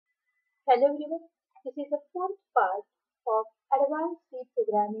Hello everyone, this is the fourth part of Advanced C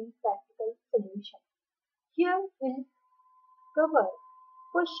Programming Practical Solution. Here we'll cover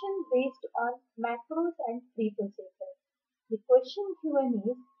question based on macros and preprocessors. The question given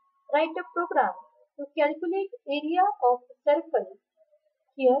is write a program to calculate area of circle.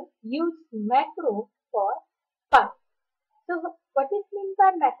 Here use macro for pi. So what is meant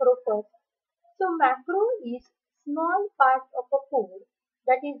by macro first? So macro is small part of a code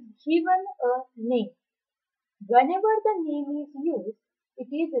that is given a name. Whenever the name is used, it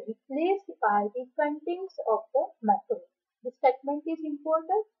is replaced by the contents of the macro. The statement is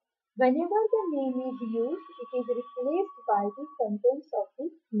important. Whenever the name is used, it is replaced by the contents of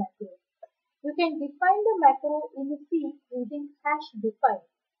the macro. You can define the macro in C using hash define.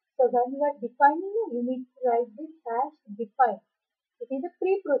 So when you are defining, you need to write this hash define. It is a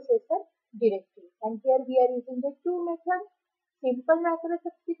preprocessor directory, and here we are using the two methods: simple macro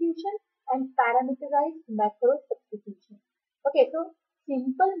substitution and parameterized macro substitution. Okay, so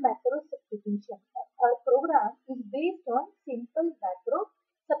simple macro substitution. Our program is based on simple macro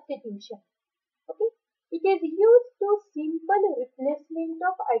substitution. Okay, it is used to simple replacement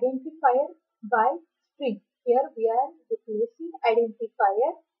of identifier by string. Here we are replacing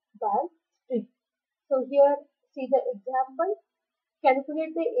identifier by string. So here see the example.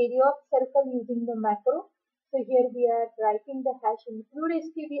 Calculate the area of circle using the macro. So here we are writing the hash include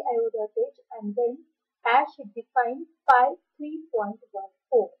stdio.h and then hash define pi 3.14.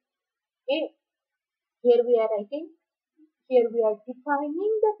 Okay. Here we are writing. Here we are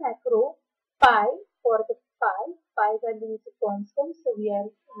defining the macro pi for the pi. Pi value is a constant. So we are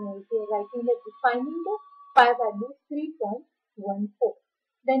here writing the defining the pi value 3.14.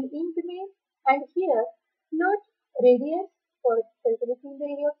 Then int main, and here float radius for calculating the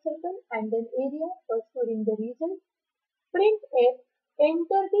area of circle, and then area for storing the result. Print f,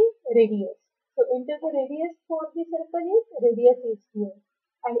 enter the radius. So enter the radius for the circle is radius is here,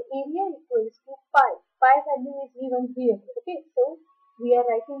 and area equals to pi. Pi value is given here. Okay, so we are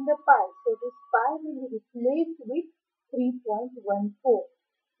writing the pi. So this pi will be replaced with 3.14.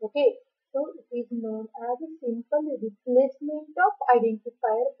 Okay, so it is known as a simple replacement of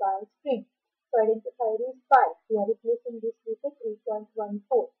identifier by string. So identifier is pi. We are replacing this with a 3.14.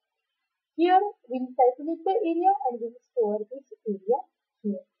 Here we will calculate the area and we will store this area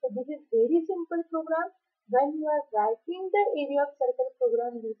here. So this is very simple program. When you are writing the area of circle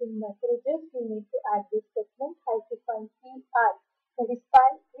program using macro, just you need to add this statement hash define pi. That is pi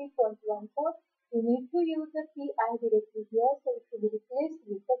 3.14. You need to use the pi directly here.